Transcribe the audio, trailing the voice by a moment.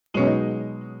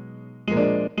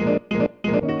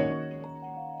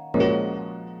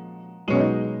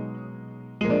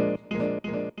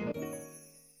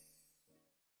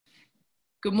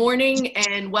Good morning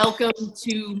and welcome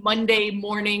to Monday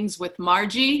Mornings with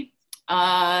Margie.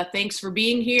 Thanks for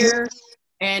being here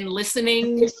and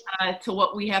listening to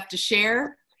what we have to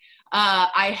share.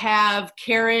 I have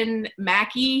Karen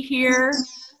Mackey here,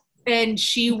 and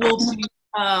she will be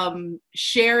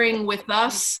sharing with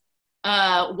us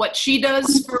what she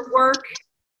does for work,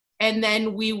 and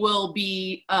then we will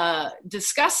be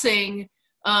discussing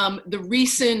the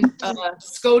recent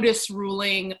SCOTUS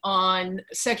ruling on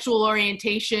sexual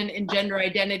orientation and gender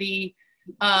identity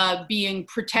being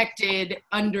protected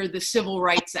under the Civil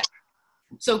Rights Act.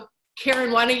 So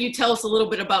Karen, why don't you tell us a little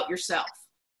bit about yourself?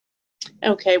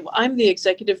 Okay, well, I'm the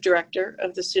executive director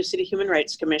of the Sioux City Human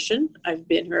Rights Commission. I've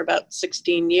been here about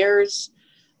 16 years.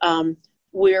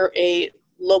 We're a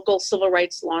local civil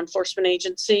rights law enforcement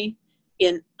agency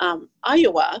in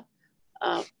Iowa.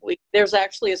 There's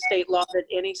actually a state law that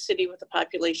any city with a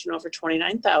population over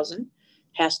 29,000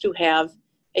 has to have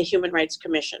a human rights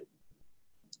commission.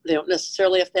 They don't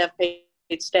necessarily have to have paid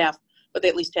staff, but they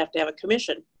at least have to have a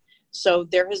commission. So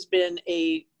there has been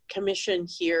a commission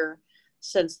here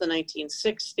since the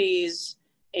 1960s,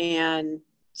 and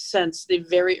since the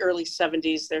very early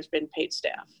 70s, there's been paid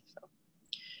staff. So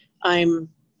I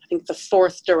think, the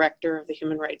fourth director of the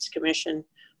Human Rights Commission.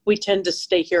 We tend to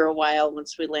stay here a while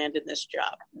once we land in this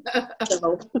job.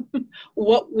 So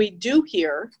what we do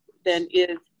here then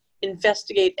is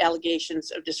investigate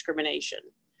allegations of discrimination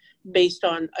based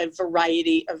on a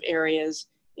variety of areas: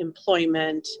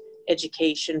 employment,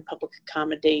 education, public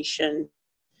accommodation,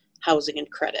 housing, and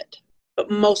credit.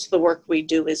 But most of the work we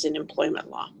do is in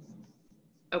employment law.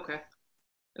 Okay.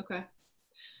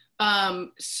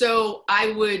 So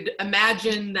I would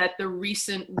imagine that the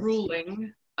recent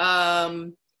ruling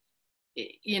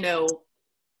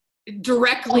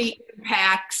directly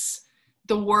impacts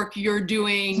the work you're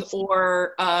doing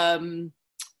or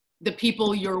the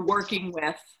people you're working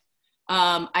with.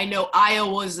 I know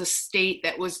Iowa was a state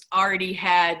that was already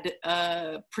had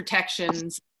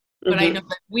protections, but I know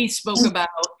that we spoke about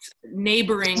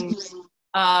neighboring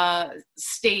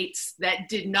states that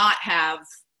did not have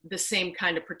the same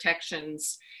kind of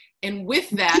protections. And with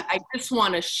that, I just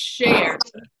want to share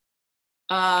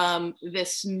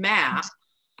this map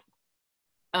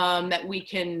that we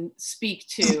can speak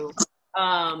to,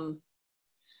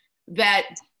 that,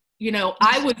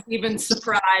 I was even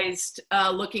surprised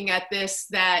looking at this,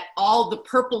 that all the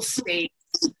purple states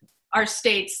are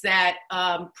states that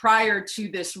prior to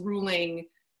this ruling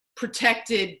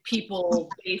protected people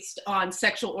based on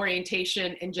sexual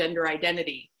orientation and gender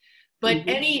identity. But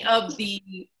any of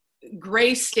the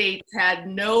gray states had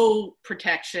no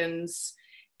protections,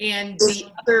 and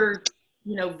the other,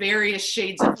 various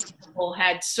shades of people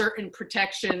had certain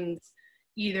protections,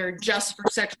 either just for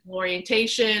sexual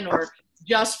orientation or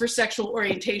just for sexual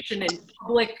orientation in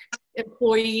public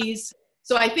employees.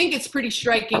 So I think it's pretty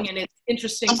striking, and it's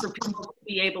interesting for people to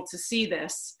be able to see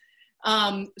this.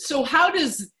 So how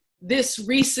does this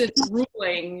recent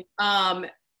ruling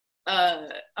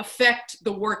affect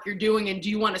the work you're doing, and do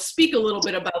you want to speak a little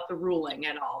bit about the ruling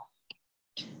at all?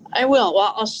 I will.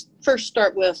 Well, I'll first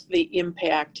start with the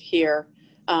impact here.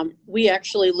 We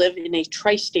actually live in a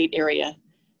tri-state area,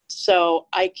 so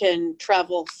I can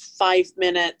travel 5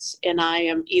 minutes and I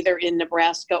am either in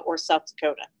Nebraska or South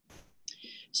Dakota.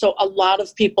 So a lot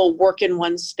of people work in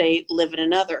one state, live in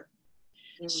another.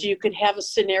 So you could have a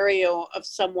scenario of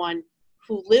someone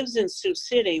who lives in Sioux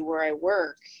City, where I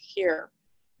work here,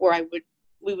 where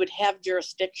we would have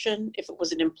jurisdiction if it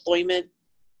was an employment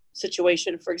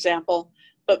situation, for example,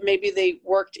 but maybe they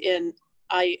worked in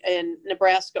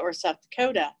Nebraska or South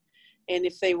Dakota, and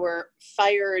if they were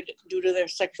fired due to their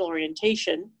sexual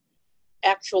orientation,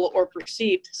 actual or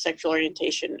perceived sexual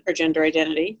orientation or gender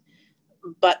identity,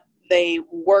 but they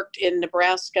worked in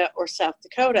Nebraska or South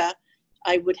Dakota,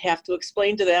 I would have to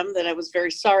explain to them that I was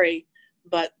very sorry,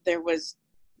 but there was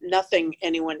nothing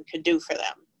anyone could do for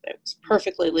them. It was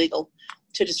perfectly legal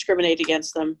to discriminate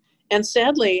against them. And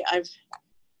sadly, I've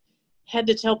had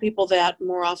to tell people that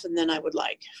more often than I would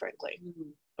like, frankly,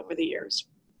 over the years.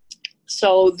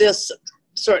 So this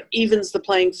sort of evens the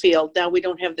playing field. Now we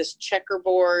don't have this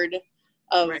checkerboard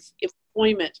of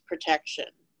employment protection.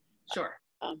 Sure.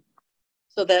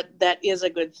 So that is a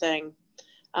good thing.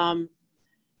 The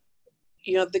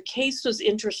case was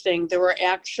interesting. There were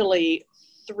actually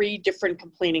 3 different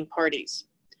complaining parties: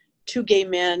 2 gay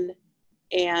men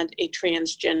and a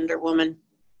transgender woman.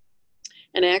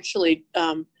 And actually,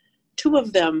 2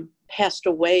 of them passed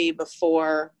away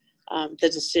before the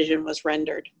decision was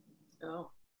rendered.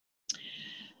 Oh.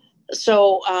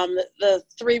 So the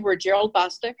 3 were Gerald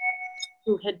Bostic,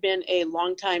 who had been a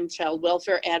longtime child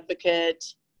welfare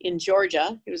advocate in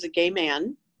Georgia. He was a gay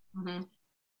man.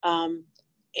 Mm-hmm.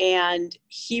 And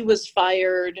he was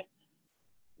fired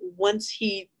once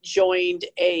he joined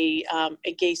a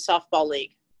gay softball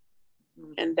league.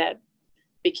 And that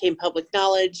became public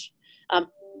knowledge.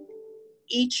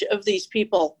 Each of these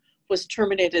people was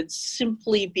terminated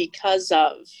simply because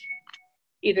of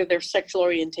either their sexual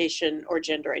orientation or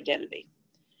gender identity.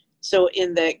 So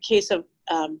in the case of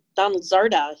Donald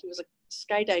Zarda, he was a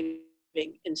skydiving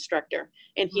instructor,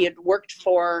 and he had worked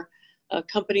for a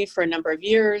company for a number of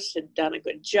years, had done a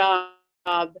good job,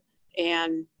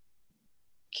 and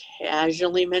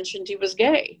casually mentioned he was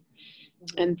gay.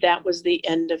 And that was the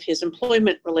end of his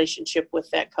employment relationship with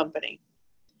that company.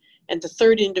 And the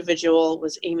third individual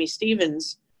was Amy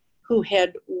Stevens, who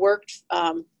had worked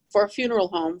for a funeral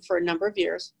home for a number of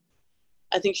years.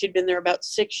 I think she'd been there about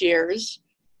 6 years.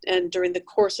 And during the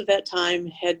course of that time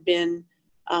had been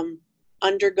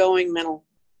undergoing mental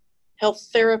health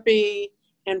therapy,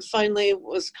 and finally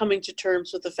was coming to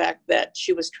terms with the fact that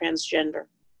she was transgender.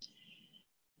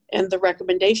 And the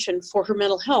recommendation for her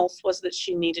mental health was that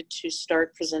she needed to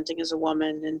start presenting as a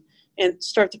woman and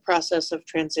start the process of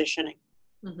transitioning.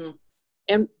 Mm-hmm.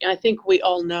 And I think we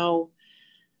all know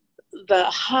the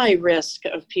high risk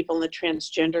of people in the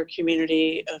transgender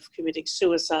community of committing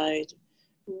suicide,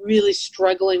 really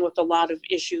struggling with a lot of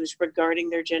issues regarding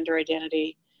their gender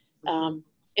identity.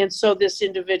 And so this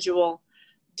individual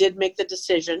did make the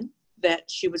decision that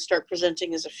she would start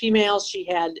presenting as a female. She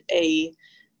had a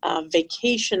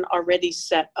vacation already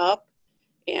set up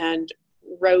and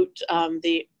wrote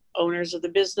the owners of the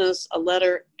business a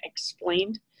letter,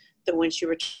 explained that when she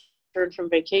returned from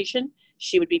vacation,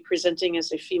 she would be presenting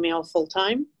as a female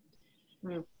full-time.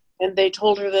 And they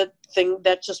told her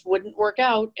that just wouldn't work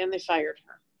out, and they fired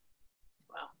her.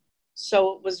 Wow.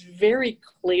 So it was very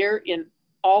clear in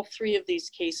all three of these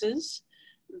cases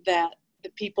that the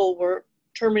people were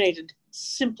terminated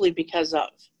simply because of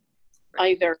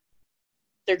either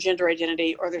their gender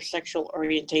identity or their sexual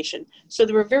orientation. So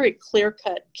there were very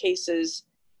clear-cut cases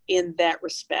in that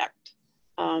respect.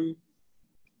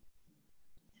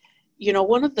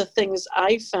 One of the things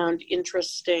I found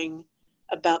interesting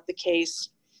about the case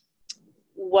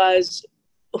was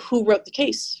who wrote the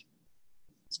case.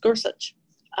 It's Gorsuch.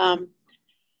 And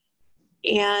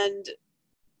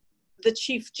the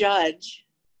chief judge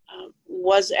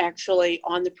was actually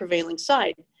on the prevailing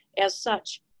side. As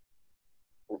such,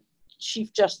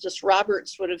 Chief Justice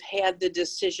Roberts would have had the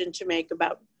decision to make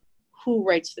about who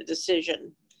writes the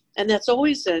decision. And that's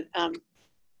always an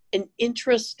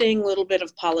interesting little bit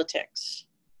of politics.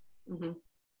 Mm-hmm.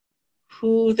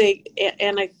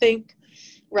 And I think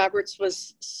Roberts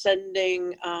was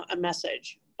sending a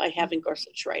message by having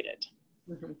Gorsuch write it.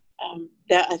 Mm-hmm.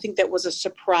 I think that was a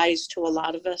surprise to a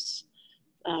lot of us.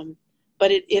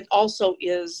 But it also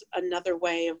is another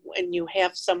way of when you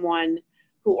have someone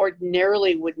who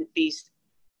ordinarily wouldn't be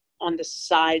on the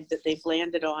side that they've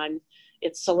landed on,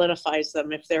 it solidifies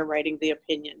them if they're writing the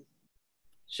opinion.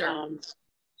 Sure.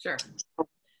 Sure.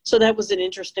 So that was an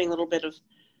interesting little bit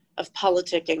of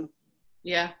politicking.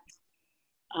 Yeah.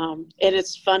 And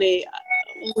it's funny,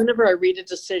 whenever I read a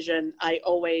decision, I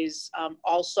always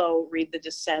also read the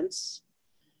dissents.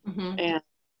 Mm-hmm. And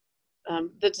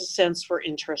the dissents were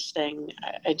interesting.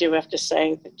 I do have to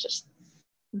say that just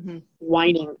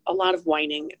whining, a lot of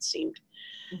whining, it seemed.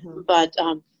 Mm-hmm.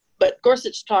 But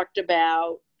Gorsuch talked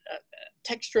about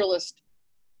textualist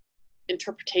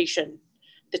interpretation,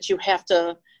 that you have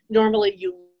to, normally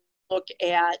you look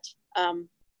at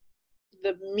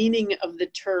the meaning of the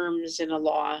terms in a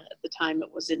law at the time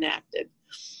it was enacted.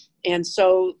 And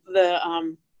so the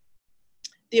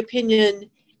opinion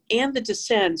and the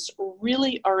dissents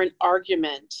really are an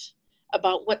argument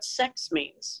about what sex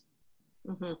means.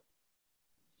 Mm-hmm.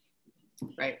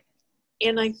 Right.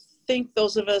 And I think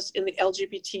those of us in the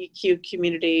LGBTQ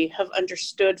community have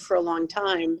understood for a long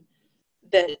time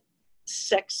that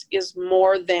sex is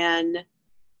more than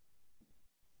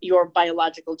your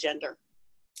biological gender.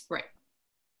 Right.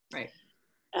 Right.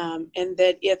 And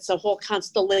that it's a whole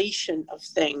constellation of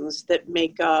things that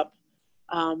make up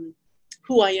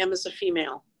who I am as a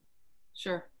female.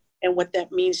 Sure. And what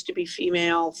that means to be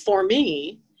female for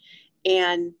me.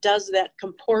 And does that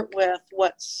comport with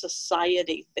what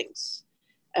society thinks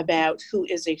about who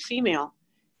is a female?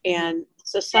 And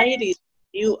society's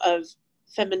view of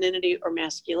femininity or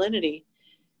masculinity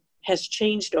has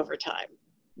changed over time.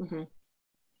 Mm-hmm.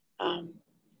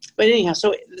 But anyhow,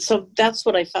 so that's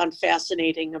what I found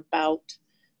fascinating about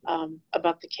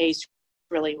the case.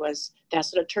 Really, was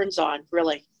that's what it turns on.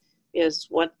 Really, is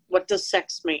what does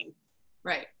sex mean?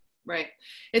 Right. Right.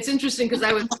 It's interesting because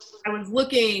I was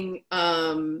looking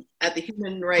at the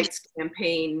Human Rights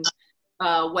Campaign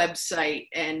website,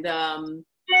 and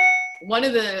one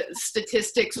of the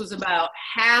statistics was about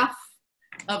half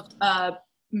of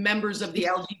members of the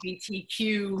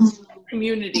LGBTQ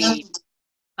community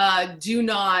do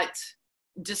not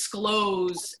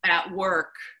disclose at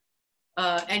work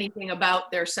anything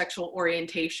about their sexual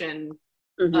orientation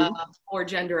or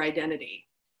gender identity.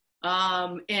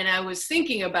 And I was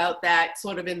thinking about that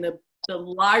sort of in the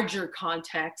larger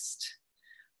context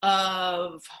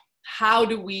of how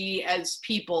do we as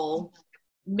people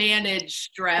manage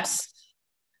stress,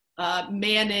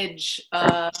 manage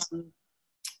our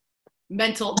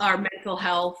mental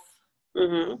health,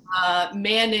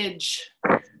 manage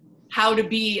how to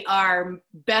be our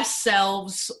best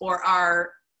selves or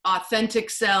our authentic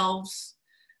selves,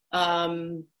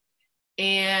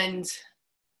 and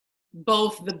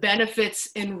both the benefits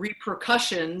and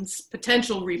repercussions,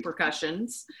 potential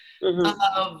repercussions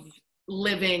of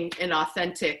living an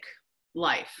authentic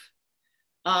life.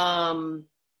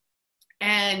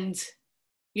 And,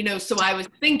 you know, so I was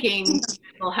thinking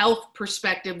mental health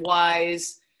perspective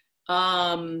wise,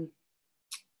 for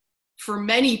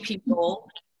many people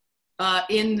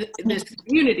in this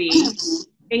community,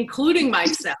 including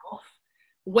myself,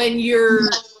 when you're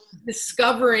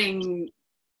discovering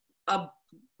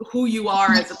who you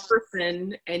are as a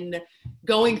person and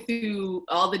going through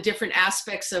all the different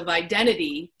aspects of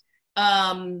identity,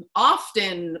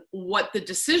 often what the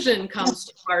decision comes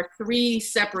to are three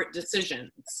separate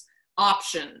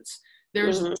options.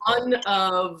 There's one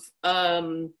of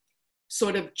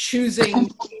sort of choosing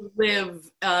to live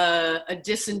a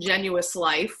disingenuous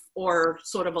life, or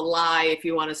sort of a lie if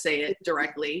you want to say it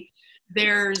directly.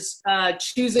 There's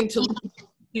choosing to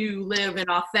live an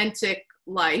authentic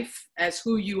life as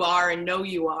who you are and know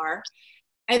you are.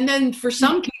 And then for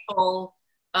some people,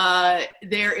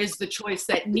 there is the choice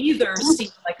that neither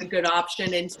seems like a good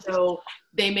option, and so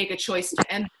they make a choice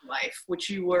to end their life, which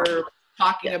you were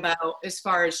talking about as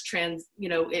far as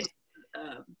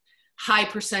high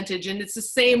percentage. And it's the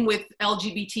same with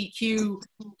LGBTQ,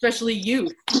 especially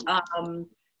youth.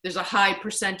 There's a higher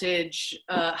percentage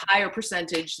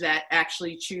that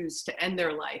actually choose to end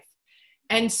their life.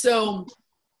 And so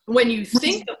when you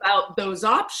think about those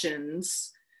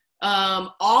options,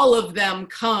 all of them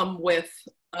come with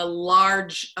a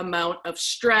large amount of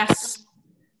stress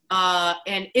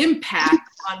and impact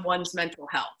on one's mental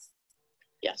health.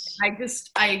 Yes.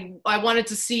 I wanted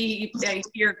to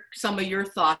hear some of your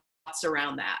thoughts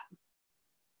around that.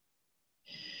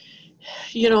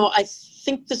 You know, I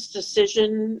think this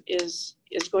decision is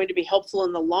going to be helpful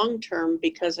in the long term,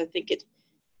 because I think it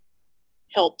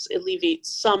helps alleviate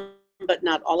some, but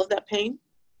not all of that pain.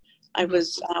 I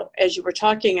was, as you were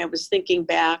talking, I was thinking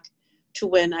back to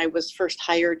when I was first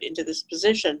hired into this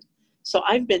position. So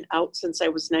I've been out since I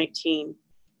was 19.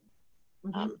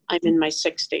 I'm in my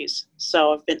 60s.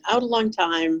 So I've been out a long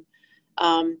time.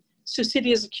 Sioux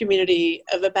City is a community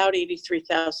of about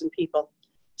 83,000 people.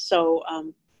 So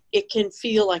it can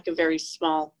feel like a very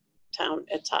small town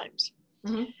at times.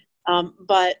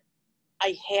 But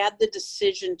I had the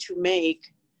decision to make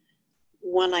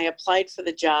when I applied for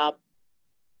the job.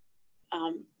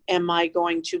 Am I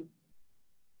going to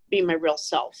be my real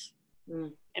self?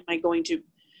 Am I going to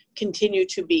continue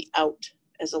to be out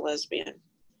as a lesbian?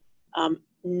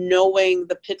 Knowing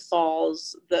the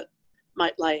pitfalls that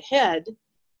might lie ahead,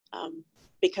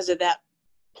 because at that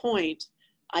point,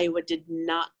 Iowa did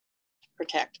not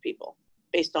protect people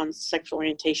based on sexual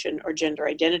orientation or gender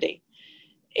identity.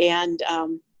 And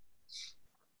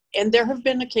there have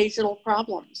been occasional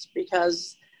problems,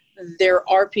 because there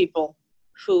are people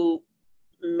who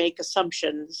make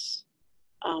assumptions,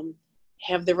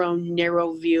 have their own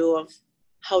narrow view of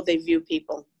how they view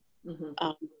people.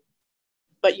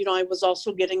 But, you know, I was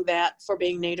also getting that for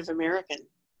being Native American,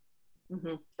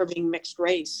 for being mixed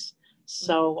race.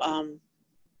 So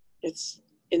it's,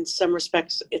 in some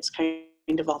respects, it's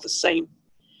kind of all the same.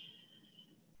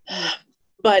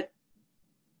 But,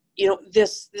 you know,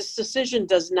 this decision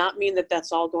does not mean that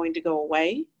that's all going to go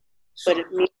away, but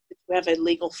it means that you have a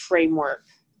legal framework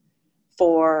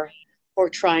for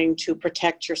trying to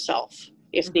protect yourself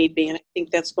if need be. And I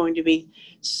think that's going to be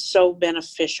so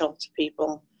beneficial to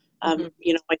people.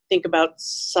 You know, I think about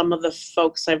some of the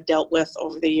folks I've dealt with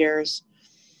over the years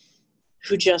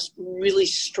who just really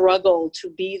struggle to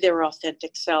be their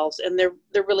authentic selves. And there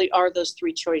really are those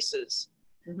three choices,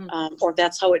 or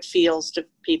that's how it feels to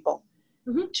people.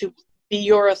 To be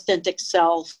your authentic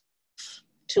self,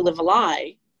 to live a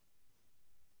lie,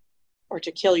 or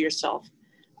to kill yourself.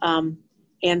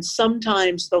 And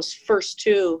sometimes those first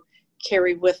two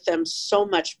carry with them so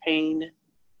much pain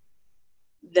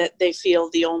that they feel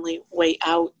the only way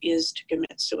out is to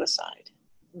commit suicide.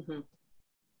 Mm-hmm.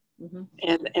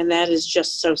 Mm-hmm. And that is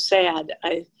just so sad.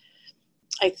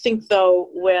 I think, though,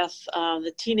 with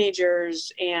the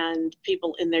teenagers and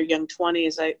people in their young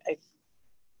 20s,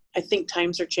 I think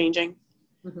times are changing,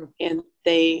 mm-hmm. and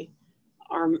they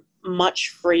are much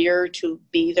freer to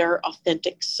be their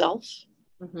authentic self.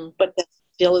 Mm-hmm. But that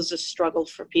still is a struggle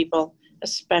for people,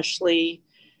 especially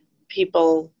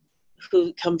people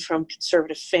who come from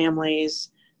conservative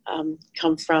families,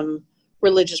 come from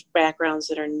religious backgrounds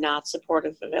that are not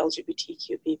supportive of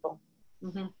LGBTQ people.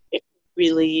 Mm-hmm. It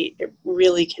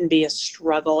really can be a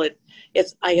struggle.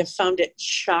 I have found it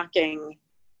shocking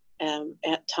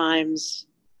at times,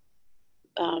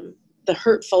 the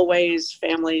hurtful ways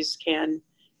families can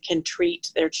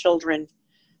treat their children.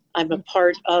 I'm a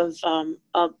part of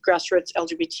a grassroots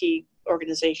LGBT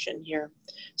organization here,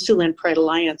 Siouxland Pride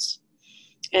Alliance.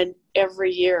 And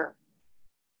every year,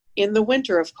 in the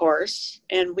winter, of course,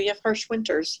 and we have harsh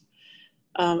winters,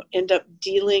 end up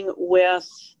dealing with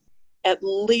at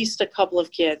least a couple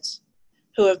of kids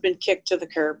who have been kicked to the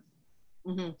curb.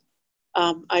 Mm-hmm.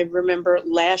 I remember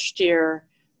last year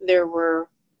there were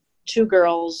 2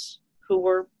 girls who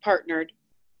were partnered,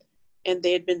 and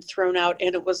they had been thrown out,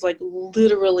 and it was like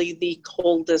literally the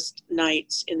coldest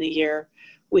nights in the year.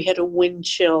 We had a wind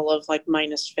chill of like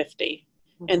minus 50,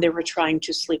 mm-hmm. and they were trying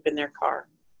to sleep in their car.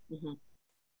 Mm-hmm.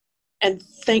 And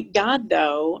thank God,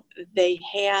 though, they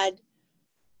had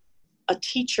a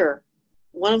teacher.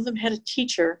 One of them had a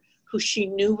teacher who she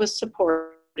knew was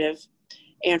supportive,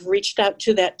 and reached out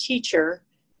to that teacher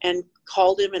and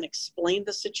called him and explained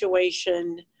the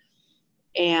situation.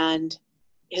 And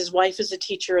his wife is a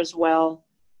teacher as well.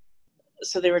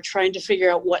 So they were trying to figure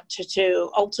out what to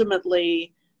do.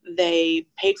 Ultimately, they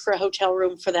paid for a hotel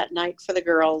room for that night for the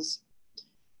girls.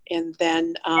 And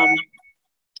then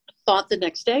thought the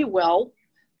next day, well,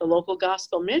 the local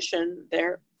gospel mission,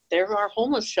 they're our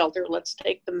homeless shelter. Let's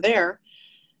take them there.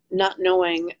 Not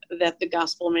knowing that the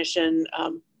gospel mission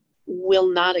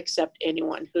will not accept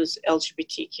anyone who's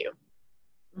LGBTQ.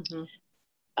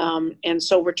 Mm-hmm. And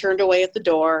so we're turned away at the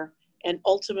door. And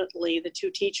ultimately, the 2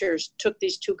 teachers took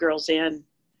these 2 girls in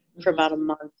mm-hmm. for about a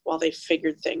month while they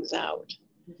figured things out.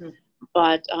 Mm-hmm.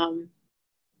 But,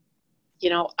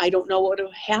 I don't know what would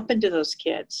have happened to those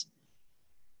kids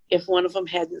if one of them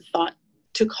hadn't thought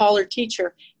to call her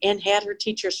teacher and had her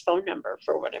teacher's phone number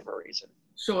for whatever reason.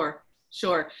 Sure.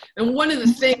 And one of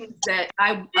the things that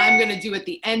I'm going to do at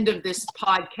the end of this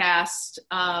podcast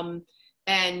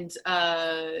and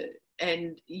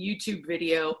YouTube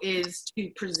video is to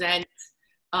present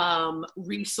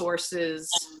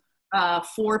resources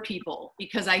for people,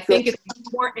 because I think it's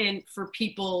important for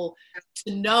people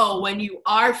to know when you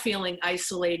are feeling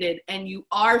isolated and you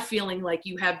are feeling like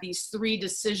you have these 3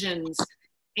 decisions,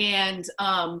 and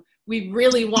we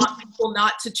really want people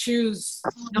not to choose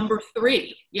number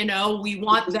 3. We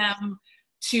want them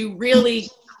to really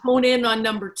hone in on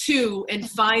number 2 and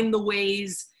find the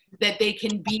ways that they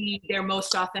can be their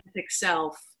most authentic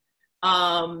self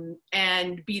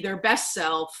and be their best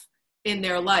self in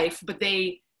their life. But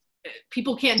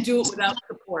people can't do it without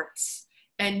supports,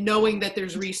 and knowing that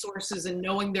there's resources and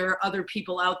knowing there are other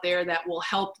people out there that will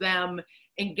help them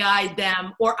and guide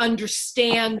them or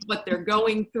understand what they're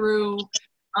going through.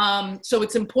 So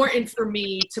it's important for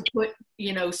me to put,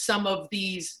 some of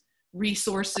these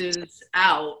resources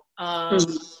out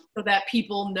so that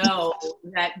people know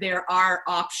that there are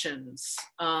options.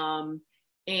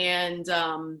 And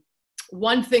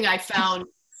one thing I found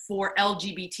for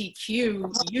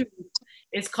LGBTQ youth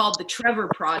is called the Trevor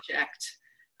Project.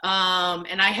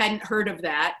 And I hadn't heard of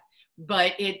that,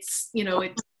 but it's,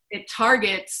 it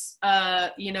targets,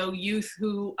 youth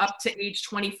who up to age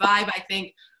 25, I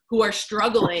think, who are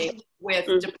struggling with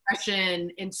depression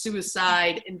and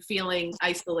suicide and feeling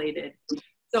isolated.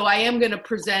 So I am going to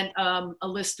present a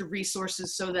list of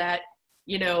resources so that,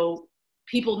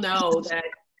 people know that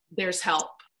there's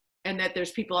help and that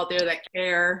there's people out there that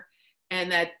care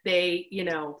and that they,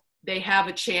 they have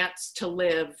a chance to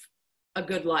live a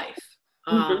good life.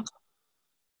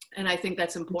 And I think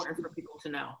that's important for people to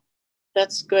know.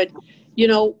 That's good.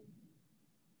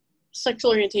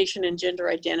 Sexual orientation and gender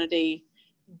identity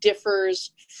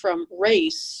differs from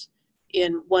race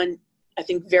in one, I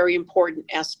think, very important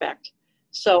aspect.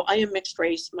 So I am mixed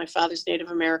race. My father's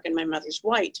Native American, my mother's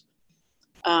white.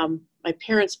 My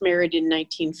parents married in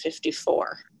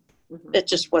 1954. Mm-hmm. It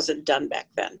just wasn't done back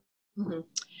then. Mm-hmm.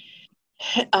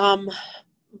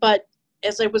 But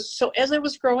as I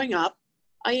was growing up,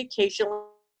 I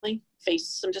occasionally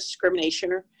faced some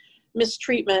discrimination or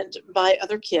mistreatment by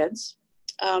other kids.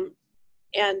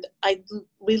 And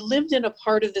we lived in a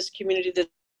part of this community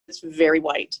that's very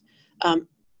white.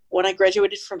 When I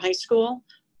graduated from high school,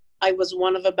 I was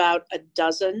one of about a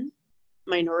dozen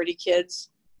minority kids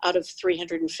out of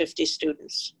 350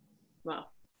 students. Wow.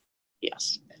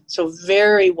 Yes. So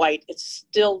very white. It's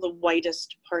still the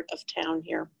whitest part of town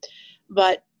here.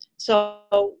 But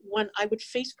so when I would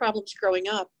face problems growing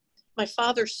up, my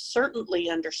father certainly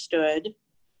understood.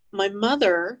 My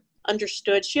mother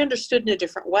understood. She understood in a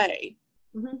different way,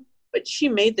 but she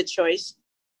made the choice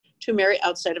to marry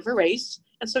outside of her race.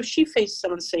 And so she faced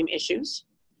some of the same issues.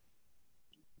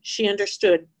 She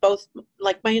understood both,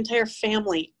 like my entire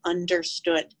family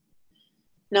understood.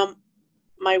 Now,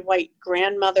 my white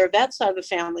grandmother, that side of the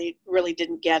family really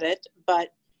didn't get it,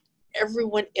 but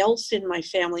everyone else in my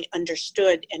family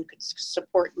understood and could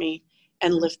support me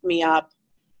and lift me up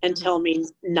and tell me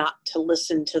not to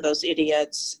listen to those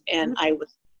idiots. And I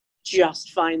was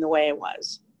just fine the way I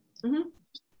was.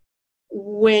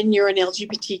 When you're an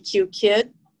LGBTQ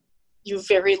kid, you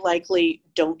very likely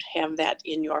don't have that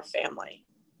in your family.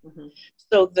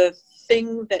 So the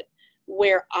thing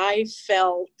where I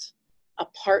felt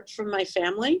apart from my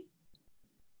family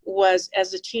was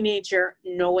as a teenager,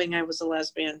 knowing I was a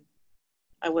lesbian.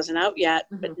 I wasn't out yet,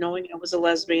 but knowing I was a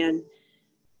lesbian,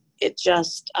 it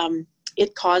just,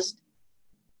 it caused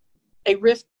a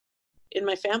rift in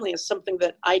my family. As something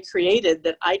that I created,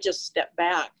 that I just stepped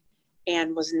back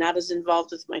and was not as involved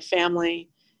with my family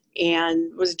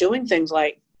and was doing things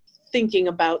like thinking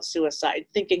about suicide,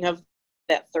 thinking of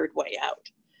that third way out,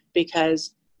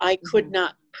 because I could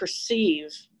not perceive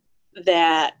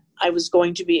that I was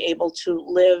going to be able to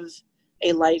live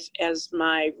a life as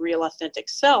my real authentic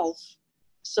self.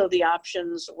 So the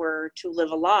options were to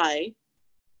live a lie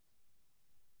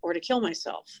or to kill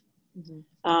myself.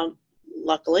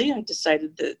 Luckily, I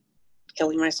decided that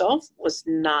killing myself was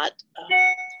not an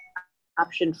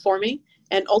option for me.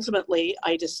 And ultimately,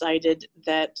 I decided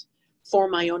that for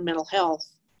my own mental health,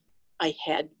 I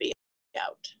had to be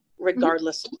out,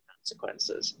 regardless of the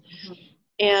consequences.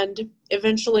 And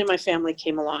eventually my family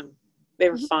came along. They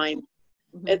were fine.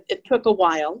 It took a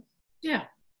while. Yeah.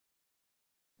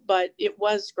 But it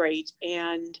was great.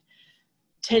 And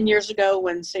 10 years ago,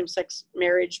 when same-sex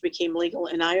marriage became legal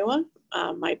in Iowa,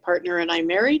 my partner and I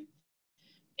married.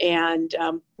 And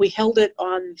we held it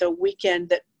on the weekend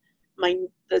that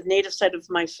the native side of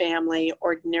my family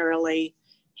ordinarily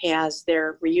has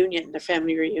their reunion, their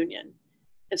family reunion.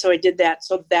 And so I did that.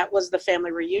 So that was the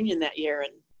family reunion that year.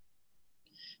 And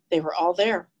they were all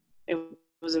there. It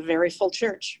was a very full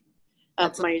church.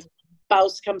 My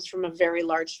spouse comes from a very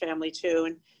large family too.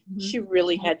 And she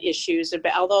really had issues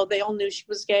about, although they all knew she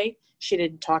was gay, she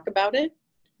didn't talk about it.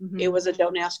 It was a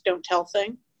don't ask, don't tell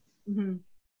thing.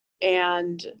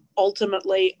 And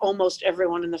ultimately, almost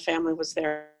everyone in the family was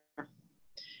there.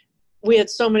 We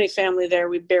had so many family there,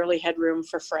 we barely had room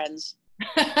for friends.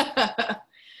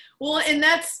 Well, and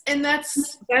that's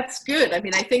good. I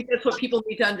mean, I think that's what people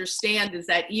need to understand, is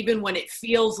that even when it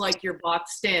feels like you're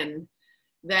boxed in,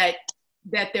 that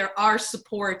there are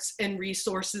supports and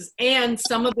resources, and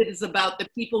some of it is about the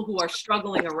people who are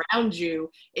struggling around you.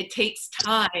 It takes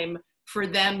time for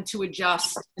them to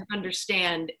adjust and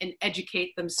understand and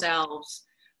educate themselves.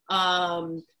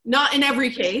 Not in every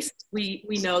case. We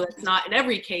know that's not in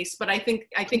every case, but I think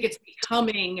it's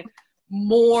becoming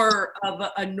more of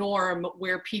a norm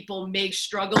where people may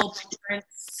struggle,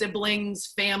 parents,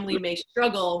 siblings, family may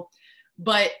struggle,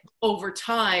 but over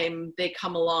time they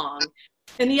come along.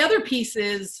 And the other piece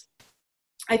is,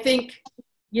 I think,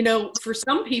 for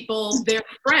some people, their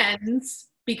friends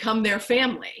become their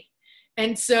family.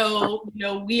 And so,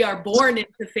 we are born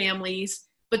into families,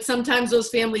 but sometimes those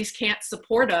families can't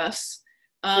support us.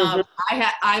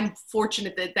 I'm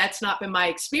fortunate that that's not been my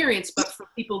experience, but for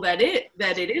people that it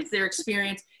is their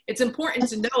experience, it's important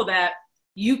to know that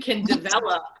you can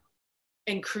develop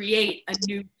and create a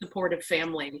new supportive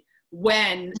family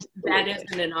when that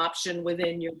isn't an option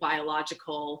within your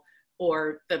biological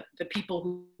or the people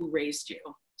who raised you.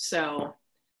 So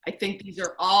I think these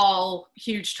are all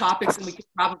huge topics, and we could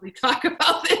probably talk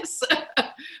about this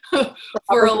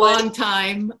for a long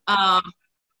time.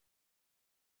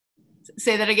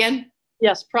 Say that again?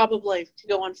 Yes, probably to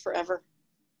go on forever.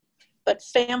 But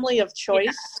family of choice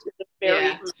is a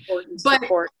very important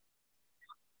support.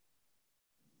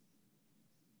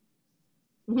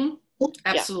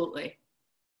 Absolutely. Yeah.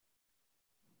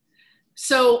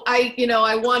 So I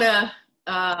want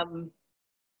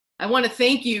to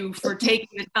thank you for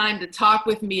taking the time to talk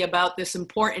with me about this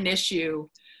important issue,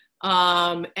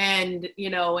 and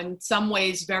in some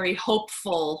ways very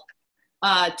hopeful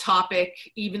topic,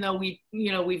 even though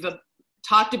we've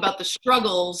talked about the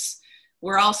struggles,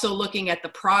 we're also looking at the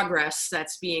progress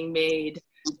that's being made.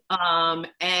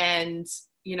 And,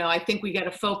 I think we got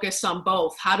to focus on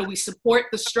both. How do we support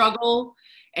the struggle,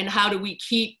 and how do we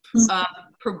keep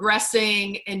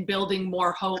progressing and building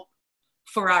more hope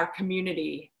for our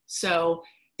community? So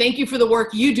thank you for the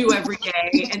work you do every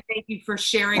day, and thank you for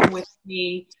sharing with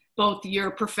me both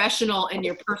your professional and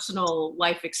your personal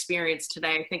life experience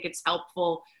today. I think it's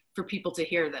helpful for people to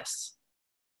hear this.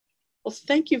 Well,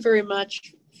 thank you very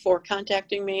much for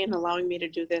contacting me and allowing me to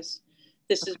do this.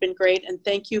 This has been great, and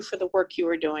thank you for the work you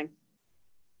are doing.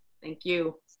 Thank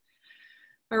you.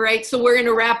 All right, so we're going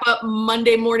to wrap up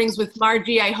Monday Mornings with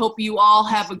Margie. I hope you all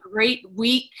have a great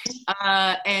week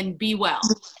and be well.